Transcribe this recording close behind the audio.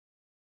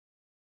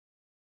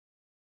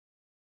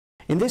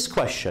In this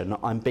question,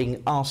 I'm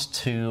being asked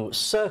to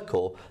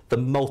circle the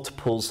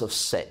multiples of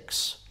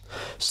 6.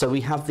 So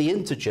we have the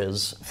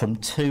integers from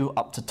 2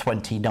 up to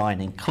 29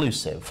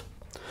 inclusive.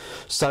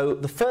 So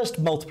the first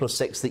multiple of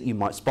 6 that you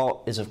might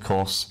spot is, of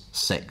course,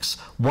 6.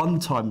 1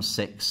 times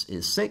 6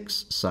 is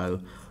 6, so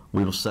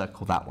we will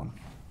circle that one.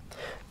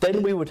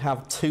 Then we would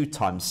have 2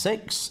 times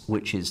 6,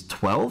 which is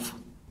 12.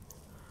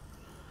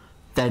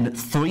 Then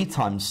 3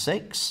 times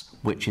 6,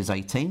 which is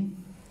 18.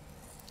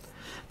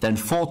 Then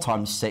 4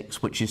 times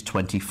 6, which is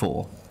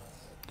 24.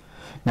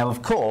 Now,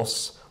 of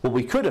course, what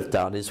we could have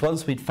done is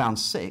once we'd found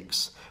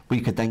 6,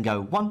 we could then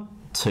go 1,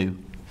 2,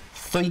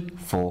 3,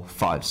 4,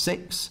 5,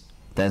 6.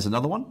 There's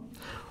another one.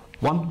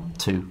 1,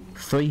 2,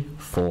 3,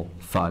 4,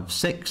 5,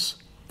 6.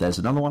 There's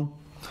another one.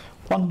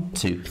 1,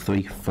 2,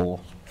 3, 4,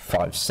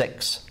 5,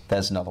 6.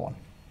 There's another one.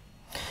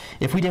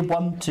 If we did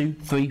 1, 2,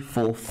 3,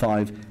 4,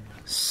 5,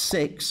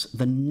 6,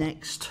 the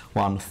next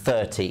one,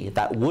 30,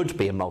 that would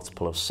be a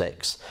multiple of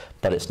 6,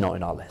 but it's not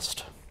in our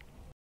list.